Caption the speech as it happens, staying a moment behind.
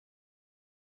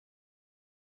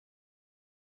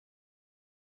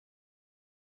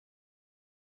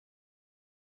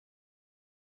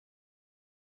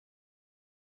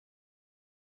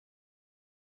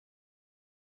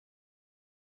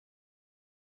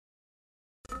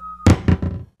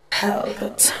Pelpa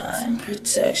time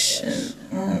protection.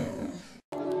 I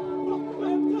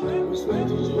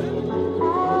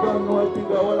don't know, I think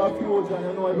that all of you and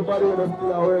you know everybody would have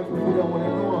still aware from them when you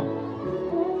know.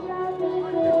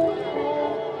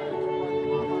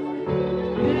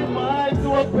 Keep my eyes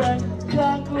open,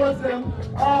 can't close them.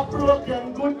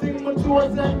 Heartbroken, good thing my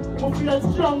chosen. I feel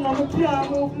strong and I can't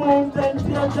move mountains.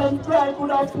 Tears and cry could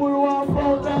have full one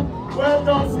fountain. Well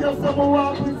done, see if someone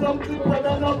walk with some clipper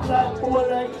than up like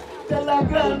Polex. Tell a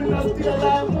girl me not stay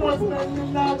like most men. Me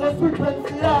not go switch when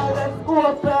see all them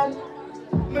open.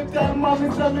 Me tell mommy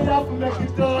say me have to make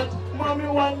it out. Mommy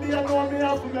one day know me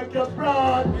have to make you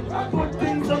proud. Good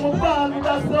things I'm born with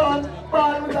a son.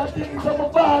 Born with a things I'm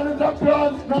born with a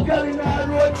crown. No girl in a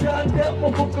road can't get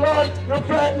me for cloud. No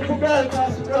frightened for girl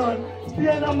cause she done.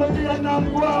 Stay in a million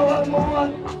and go out my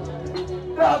one.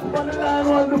 Drop on the line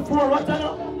on the floor, what I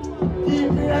know?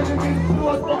 Keep me enemies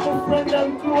close, but my friend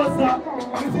them closer.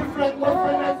 This is friend, my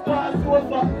friend has passed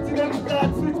over. See them start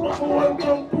switch, but my whole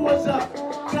composure.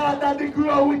 God that they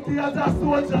grow with me as a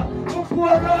soldier. I pour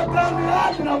out on me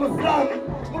heart and I'm a song.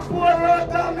 I pour out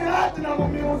on me heart and I'm a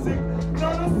music.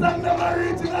 Now the song them are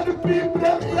reaching at the people,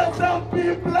 them hear some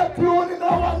people are tuning, I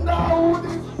wonder who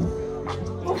this.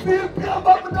 I feel pain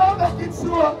but me don't make it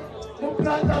sure. I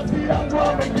plant a seed and go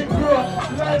and make it grow.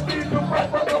 Life is too bad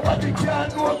but nobody can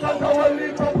know. Cause I will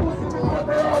leave my pussy because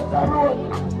they out the road.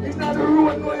 In the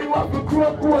road no you have to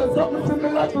grow cold. Something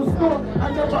similar to snow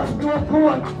and never snow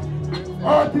cold.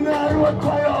 Out in the road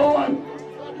for your own.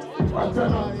 What's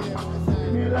that?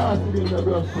 Me last thing the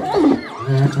bro.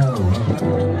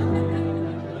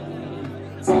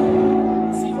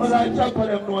 Well I talk for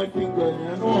them no thing going,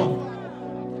 you know.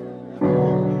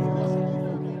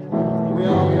 We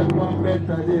are waiting for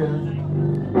better days.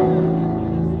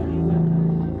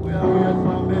 We are waiting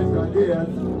for better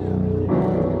days.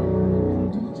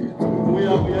 We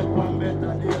are waiting for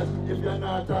better days. If you're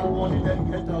not have money, then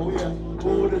get away.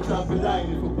 Go the traffic line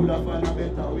if you could have found a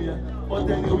better way. But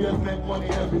anyways, make money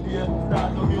every day. Start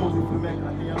no music to make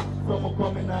a name. Some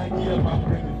come in and game and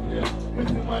bring it here. If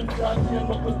the man start saying,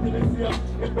 but we still the same.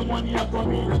 If the money are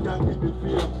coming, you can't keep it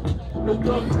fair. The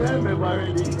dogs them ever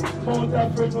ready. Mount a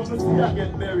friend when me see I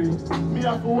get married. Me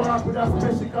have to walk with a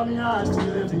special come here and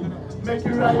feel heavy. Make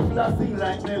you rifle and sing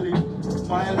like Nelly.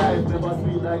 My life never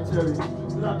sweet like cherry.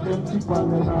 Slap them cheap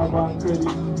and then have one credit.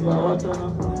 Yeah, what you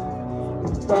know?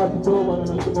 Start it over and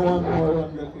I see my one more run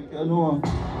get quick, you know.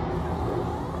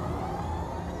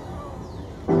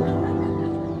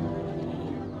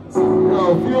 Yo,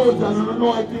 future, I don't know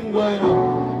what thing going on.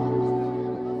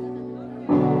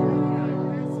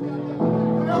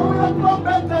 Come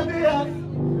better days.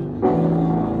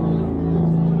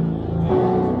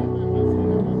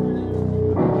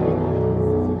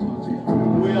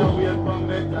 We are waiting for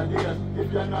better days. If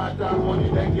you're not have money,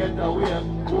 then get away.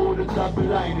 Go the top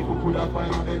line if you could have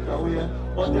find a better way.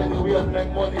 But anyways,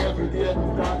 make money every day.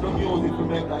 Start the music to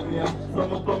make a name.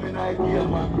 Some come in idea,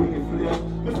 man, bring it flame.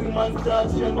 Missing man start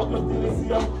change, but me still the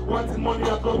same. Once the money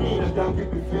are coming, they can't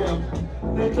keep it fame.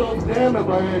 They just them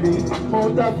ever ready.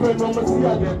 Mount a friend when me see I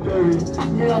get buried.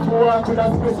 Me have to walk with a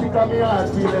special cause me heart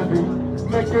feel heavy.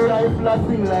 Make your rifle and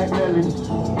sing like Nelly.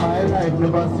 My life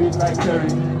never sweet like cherry.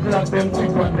 Black them chick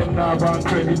and them now want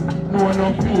credit. No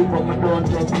few but me don't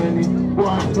trust many. Go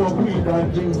and smoke weed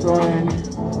and drink so any.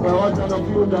 But watch on the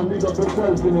few and big up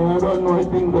yourself, you know, I don't know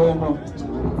anything going on.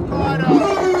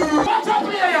 Watch up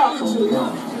here!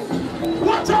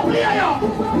 Watch up here!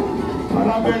 And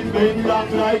I've been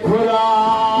long like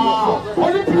Cola.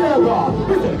 What the flavor?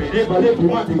 Listen me, never let you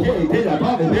want to get it, they are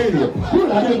not the lady. You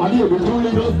like them, and you be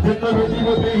truly just get ready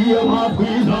to be here, my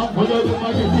squeeze on, follow the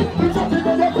money. It's up to the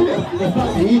place, it's not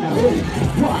the inner way.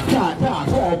 Walk that,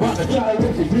 all about the child,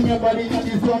 bring your body in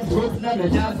these drums, roots, and the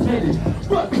jazz ready.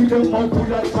 But we don't want to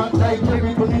like front like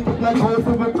cherry, to need to like house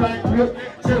of a blind grip.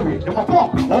 Cherry, them a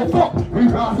fuck, oh fuck. We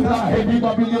run our heavy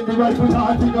Babylon, the right to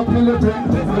not in the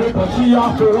Philippines. Because she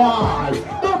after all.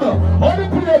 Double, all the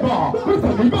flavor,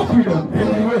 listen, we go freedom.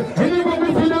 Anyway, we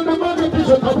see them, the money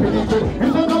t-shirt up in it.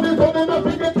 It's not the time, and I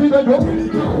forget to the drop.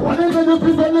 One is the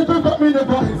piece of little got me the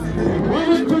box. We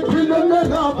need to kill them, they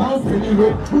now pass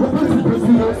anyway.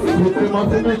 With them on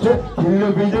the nature, kill the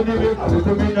vision anyway. Let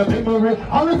them in the memory.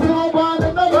 I'll let them all by the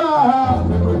number.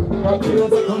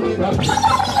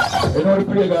 You know the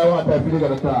play guy I want, I feel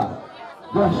like a star.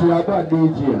 JAHSHII, I got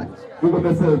DJ. Look at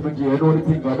myself again, I know the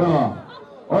thing going on.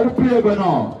 All the play going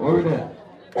on, over there.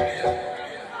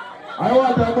 I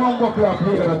want to go and play a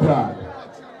play at a time.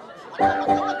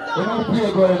 You know the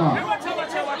play going on.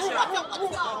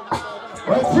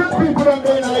 Well, 6 people don't go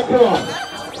in like that.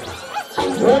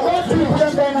 Well, 6 people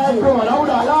don't go in like that. I would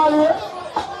allow you.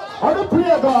 All the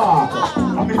prayer God.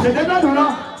 I'm in the Naduna.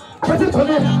 What's it for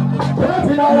me? What's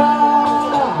it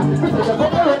all? This is the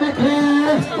book already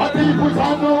clean. What do you put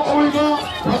on no oil?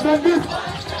 What's that this?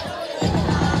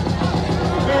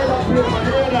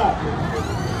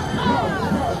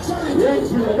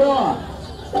 Yes, you know.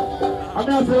 I'm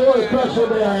not the old pressure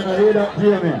there and I hear that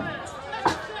Jamie.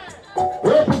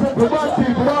 Represent the bad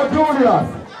people, our Julius.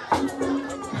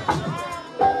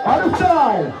 On the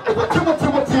side, Timothy,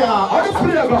 on the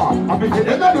prayer, I'm making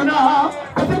the Naduna.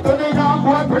 What's it for me now?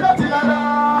 Boy, put that in a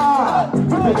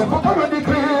What's it for already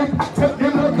clean? Take the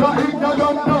look at it, now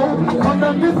don't know. Come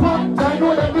on this one, I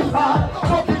know that this hard.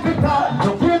 Fuck it, this hard.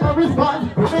 Don't care no response.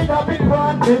 We made a big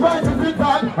one. The right is this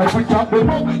hard. I put up the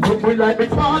book, look me like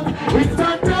it's fun. It's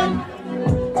something.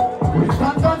 We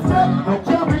stand on step. No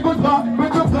care we good back. We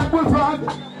just like we'll front.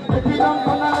 Take it down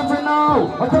for every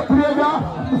now. What's up, prayer?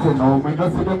 So now, me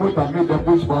just see them with a million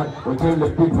push back. But tell the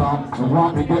big arm, no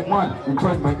want me get one.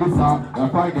 Impress me this arm,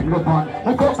 and find him the fun.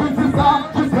 I fuck with this arm,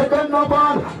 she said them no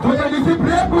bad. So then if you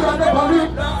play good, I never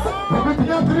live. Everything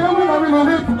you play, we don't really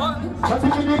live. But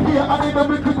if you need here, I need a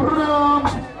big room.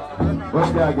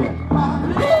 What's that again? I'm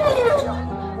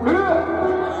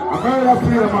very happy,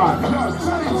 man.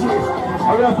 I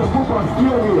have to put on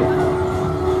studio.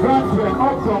 Transfer,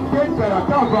 Uptown, Pelpa,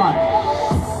 Cavern.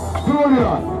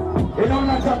 Julius. You don't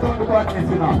want to chat on the badness,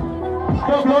 you know.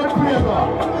 So blow the flavor.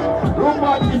 Room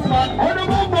badness, man. On the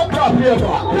room book that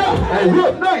flavor. Yeah. Hey,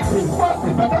 you're nice.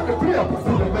 Badness, I got the flavor.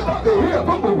 So they better be here.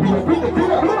 But we will bring the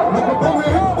flavor. Look at the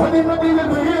way. When you're not dealing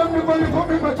with here, everybody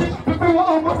come in my cheek. People are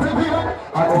almost here.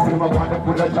 I just see my man,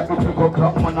 put a jacket to go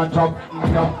club, man, and chop.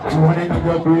 Yeah. You want to know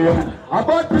your brain.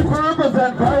 About people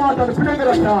represent, I want to play the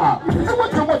car. So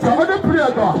much, I'm the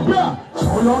flavor. Yeah.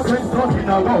 So long as talking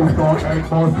about, we don't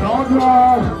ain't most long.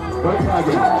 What's that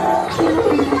again?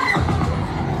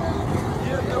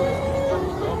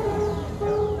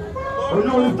 Oh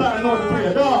no, it's time not to pray,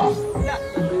 no.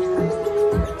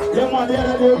 Yeah man, the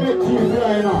other day we make cheese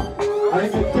right now. I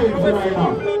make cheese right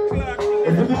now.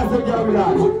 It's a message of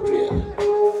that.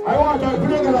 I want to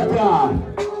play like that.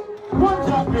 One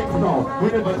job next now. We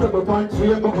never talk about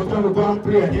cheese, but we talk about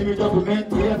prayer. Image of the main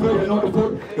tears, so you know the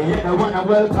food. They ain't the one I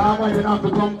welcome when you have to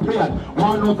come play.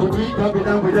 One of the week, I'll be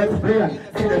done with explain.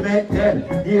 See the main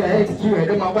head, yeah, extra,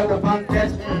 them are what the fun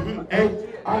test. Hey,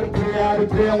 I'll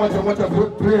play, watch a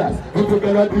good player. If you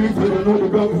get a beat, so you know the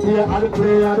drums here. I'll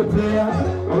play.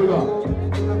 Here we go.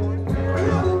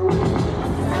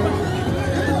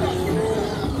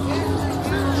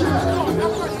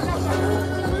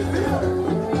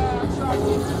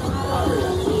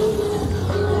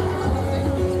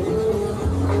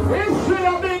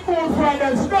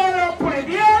 Start up with it,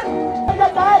 yeah?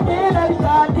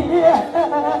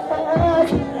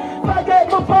 Forget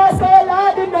my past, all I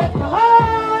did not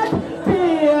heart.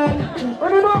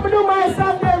 When you know me do my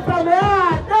song, them from the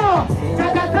heart, no.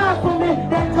 Just talk to me,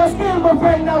 then just kill my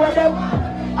friend now with them.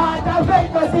 Heart of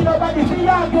faith, cause see nobody feel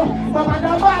argue. But man, the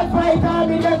bad fight on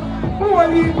me, them.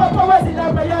 Holy Papa was in the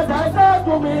prayers and talk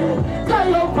to me. Try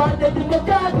your fun, they think you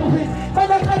can't do it.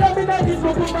 But I can't be that this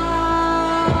book,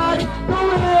 man. Do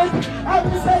it. I'm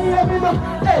saying everyone,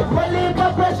 hey, believe my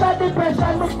pressure,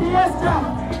 depression, must be extra.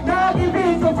 Now give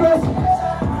in to first.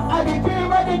 I be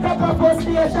dream at the top of post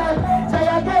station. Try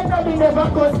again, but me never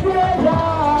go straight,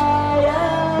 yeah.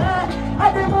 I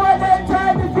be more than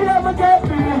trying to feel me get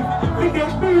free. We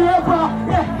get free ever,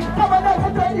 yeah. Come on, I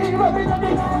can tell you what we do.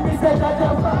 Me say that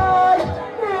you're fine,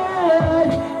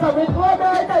 yeah. Come in more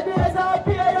than the days of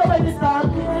fear, when you start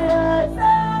fear.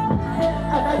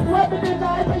 And I do everything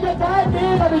nice when you can't be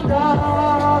on the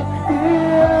dark.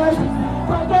 Yes.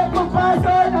 Forget my past,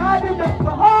 all I did not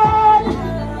for hard.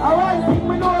 I want to think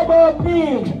we know about me.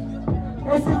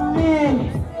 It's me.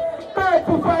 Bird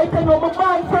to fight and I'm a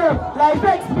man firm. Life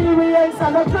experience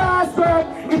and a classwork.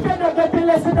 If you don't get the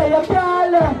lesson, then you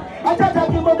can't learn. I just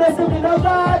give my blessing in a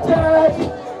God church.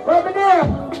 Over there,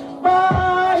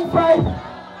 man fight.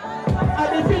 And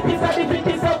the fitties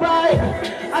survive.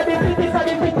 And the fitties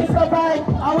survive.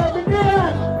 I want to be there.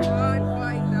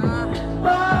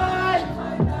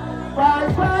 Bad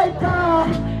fighter.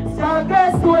 So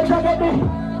guess what I get me?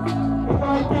 If I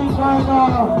think I know,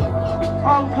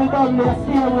 Uncle W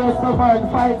still survive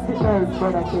fight signals,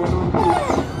 but I can't do it.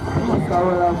 He's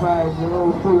our vibes, you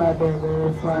know, full of them,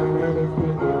 they're fine,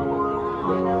 anything.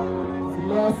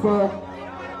 Yes, sir.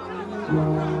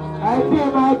 I feel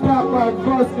my cap on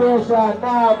frustration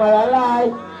now, but I lie.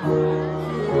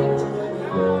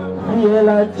 Feel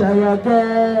and try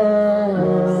again.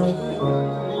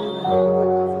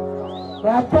 But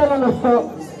I'm telling you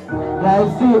something. I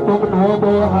see it coming home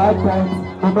over hard times.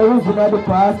 Memories in the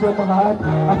past in my heart.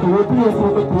 I can replace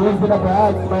with the tears in the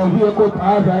bag. My hair put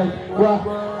alright.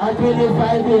 I feel it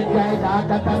 5 days guys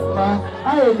after Tasma. I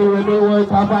ain't doing the work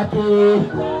poverty.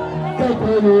 Get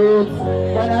the roots.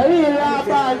 When I real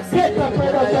bad, get the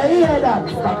product, I hear that.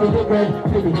 Stop in the bread,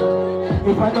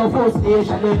 if I know full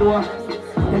station, they know.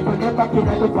 They put them back in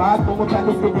the past, come up and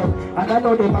listen them. And I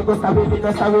know they might go sorry, they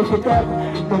not sorry for them.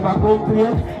 Never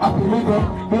complain, I believe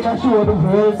them. They not show the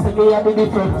world, so they are the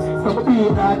difference. Some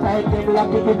people are time, they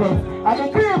like the event. And the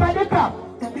cream and the crap.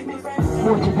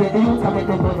 Motivate the youth and make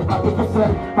them know the copy to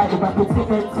sell. By the back with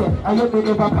cement, and you may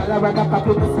never follow when I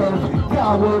copy myself.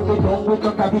 Can't work me down with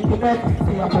no cavity net.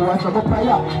 See a power from a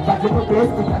fire, but you put this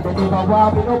thing and they never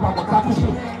warm me up, I'm a copy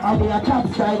shit. And they attack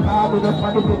strike, I'm in the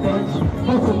funny revenge.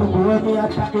 Most of them go me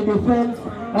attack the defense.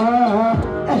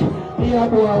 Here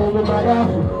go I will be mad.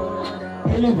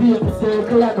 Elevate the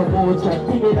circle and the motion.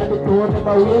 Think it at the door,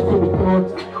 never wait to the throne.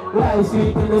 Life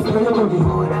sweet in the ceremony.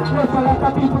 Not a lot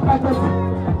of people catch us.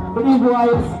 But this is why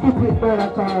you skip it, brother,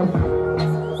 cause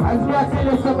as me I tell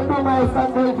you something, do my son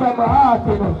from my heart,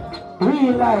 you know.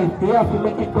 Real life, they have to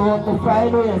make it go up to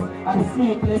 5 years and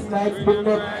sleepless nights bring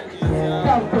them.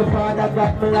 Thank you, Father,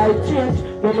 got my life changed.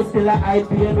 But I'm still an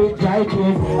IP and with dry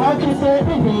tears. I'll just say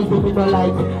the reason we don't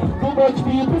like it. Too much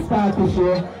people start to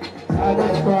share. I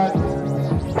don't start.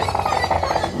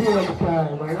 Same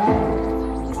time, alright?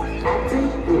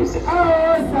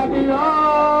 Oh, Sabi,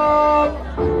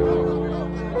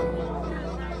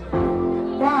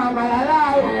 I'm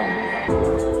alive.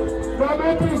 Don't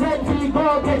represent me, go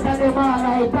get on the man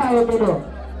like time, you know.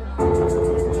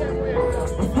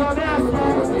 So that's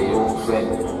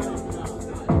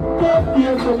tough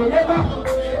years for me, never.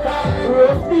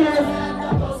 Rough years.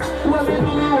 When we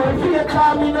do it, we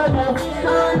come in and out.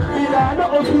 I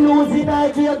know if you lose in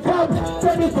Nigeria,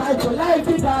 25 for life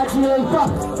in Nigeria.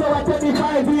 So I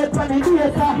 25 years for the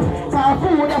data. For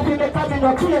food, I feel they come in a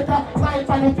theater. Life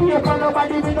on the paper,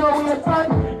 nobody will know where it's from.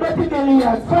 30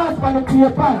 million, fast on the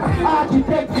paper.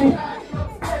 Architecture.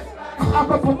 I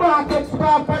go for markets,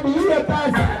 spark for the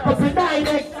haters. Up to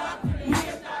 9X.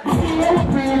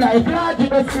 Like large in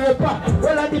the paper.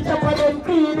 Well, I did chop them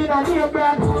clean in a neighbor.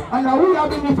 And now we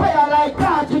have in the fire like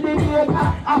catch in the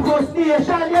neighbor. A first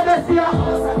nation, you know, see ya.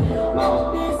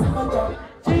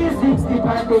 360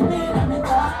 bandit.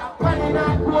 Money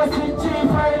not goes in cheap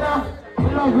right now. We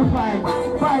love you fine.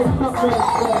 Five something.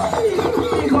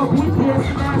 Big up Witty,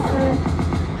 master.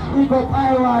 Big up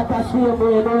Iwaata, same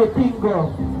way, no thing go.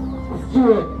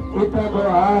 Straight. It's a go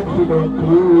hard for the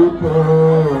people.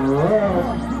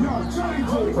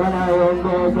 When I won't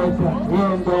go get you,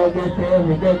 won't go get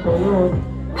every day to you.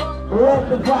 What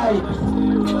the vibes?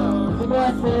 The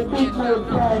man say big man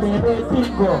Friday, everything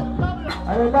go. I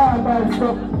don't know about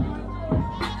stuff.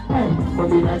 Hey,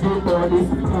 but in a dream for this,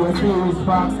 to a series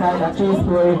backside a true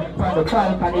story. From the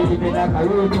balcony, living like a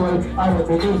real toy. I have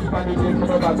been this, but it will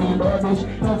never be rubbish.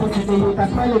 No put in the youth, I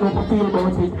smile enough to feel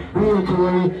about it. Real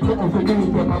story, something for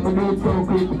doing them, I'm gonna do it so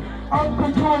quick.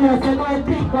 Uncle Julius said, I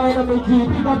think I am a G,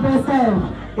 pick up yourself.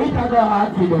 It's a go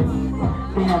hard for them.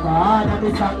 They have a hard and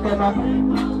they suck them up.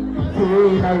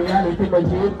 In a reality, but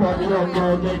you for the young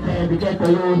girl get there, we get to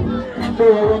you. No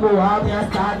one will have me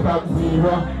start from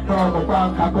zero. No one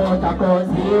bank account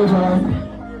zeros.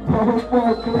 No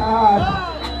more class.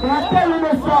 They are telling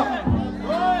us something.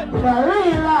 In a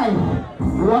real life,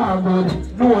 one good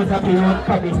knows that we won't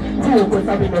come in. Focus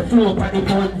on the slope and the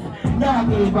funds. Now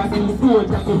give us the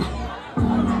soldier.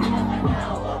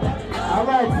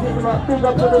 Alright, think up to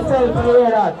yourself and hear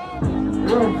that.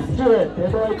 Run straight, they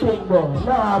don't think go.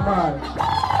 Nah, man.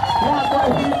 One boy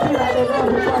feel like they want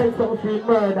to find something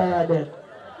murder them.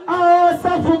 Oh,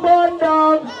 suffer burn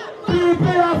down. People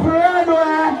have run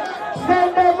away.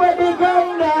 Send them with the gun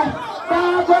there.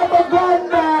 Now go the gun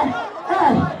there.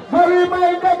 Hey, but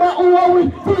remind them of who we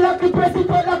feel like the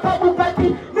president of a Bugatti.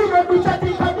 Me no do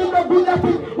chatting and me no do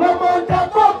nothing. One more time,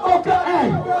 come, okay, hey.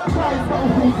 Try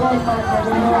something, gunman.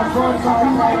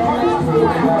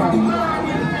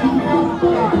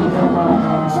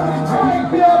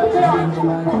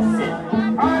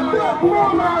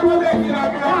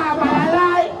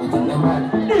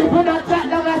 Even a chat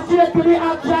down a straight to the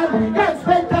action. Can't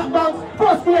spend that bounce.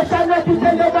 First station, let me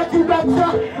tell you what you got,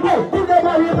 sir. Hey, you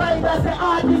never remind us the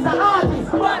artist, an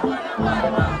artist.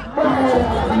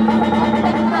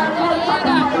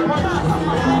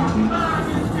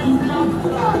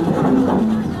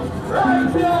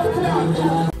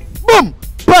 Boom!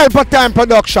 Pelpa Time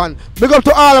Production. Big up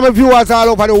to all of my viewers all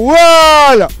over the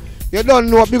world. You don't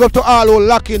know. Big up to all who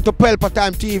lock into Pelpa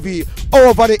Time TV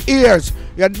over the years.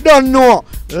 You don't know.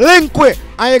 Link with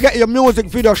and you get your music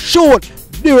video shoot,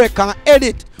 direct and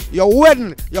edit your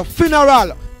wedding, your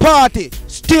funeral, party,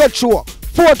 stage show,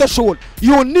 photo shoot,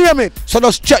 you name it. So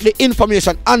just check the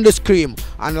information on the screen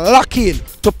and lock in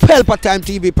to Pelpa Time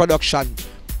TV production.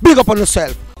 Big up on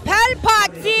yourself. Pelpa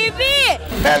TV!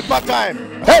 Pelpa Time!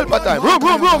 Pelpa Time! Room!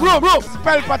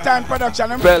 Pelpa Time production.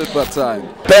 Pelpa Time.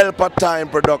 Pelpa Time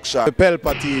production.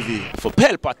 Pelpa TV. For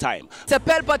Pelpa Time. It's a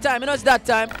Pelpa Time, you know it's that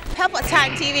time. Pelpa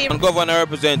Time TV. I'm governor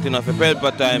representing of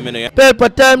Pelpa Time, you know.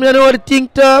 Pelpa Time, you know what the thing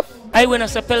tough? I when I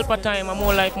say Pelpa Time, I'm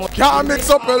more like more. Can't mix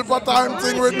up Pelpa Time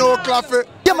thing with no coffee.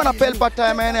 Yeah, man, a Pelpa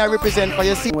Time, and I represent for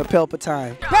your scene with Pelpa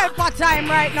Time. Pelpa Time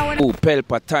right now. Oh,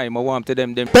 Pelpa Time, I want to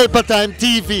them. Pelpa Time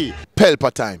TV.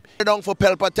 Pelpa Time. Down for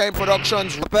Pelpa Time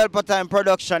Productions. Pelpa Time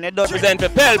production, it does Represent for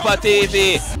Pelpa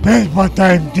TV. Pelpa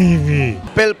Time TV.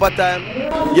 Pelpa Time.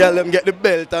 Yeah, let them get the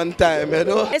belt on time, you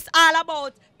know. It's all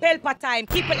about Pelpa Time.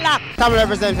 Keep it locked. Come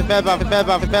represent for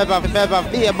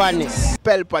Pelpa, be a badness.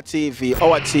 Pelpa TV,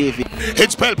 our TV.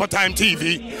 It's Pelpa Time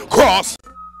TV. Cross.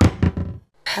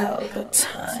 Pelpa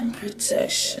Time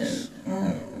protection.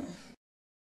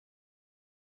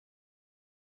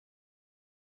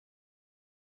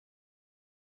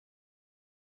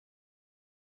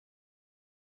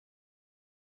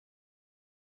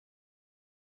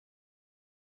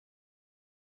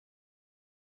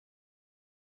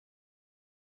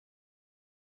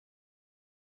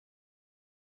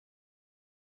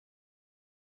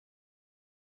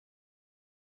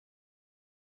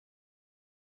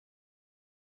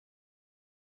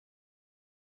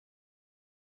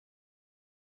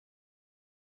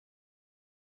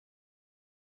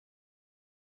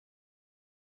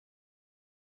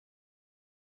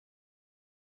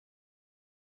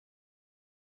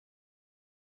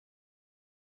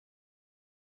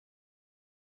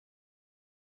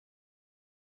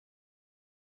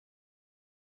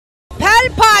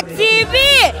 Pelpa TV!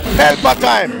 Pelpa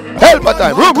Time. Pelpa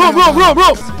Time. Room.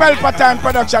 Pelpa Time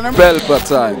production. Pelpa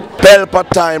Time. Pelpa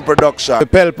Time production.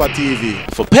 Pelpa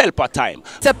TV. For Pelpa Time.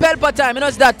 It's a Pelpa Time, you know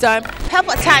it's that time.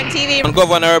 Pelpa Time TV. I'm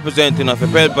governor representing of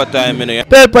Pelpa Time, you know.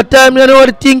 Pelpa Time, you know what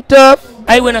the thing tough?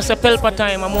 I when I say Pelpa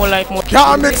Time, I'm more like more.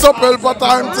 Can't mix up Pelpa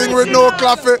Time thing with no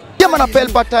coffee. Yeah, man, a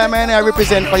Pelpa Time, and I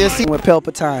represent for your scene with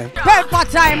Pelpa Time.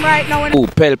 Pelpa Time right now. Oh,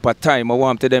 Pelpa Time, I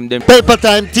want to them. Pelpa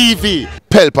Time TV.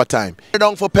 Pelpa Time.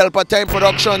 Down for Pelpa Time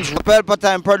Productions. Pelpa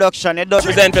Time production, it does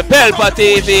Represent for Pelpa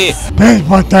TV.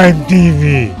 Pelpa Time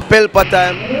TV. Pelpa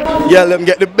Time. Yeah, let them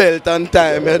get the belt on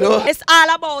time, you know. It's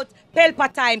all about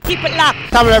Pelpa Time. Keep it locked.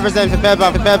 Come represent for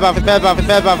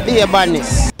Pelpa, be a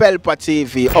badness. Pelpa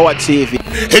TV, our TV.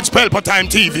 It's Pelpa Time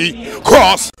TV.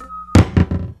 Cross.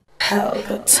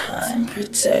 Pelpa Time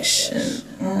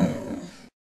protection.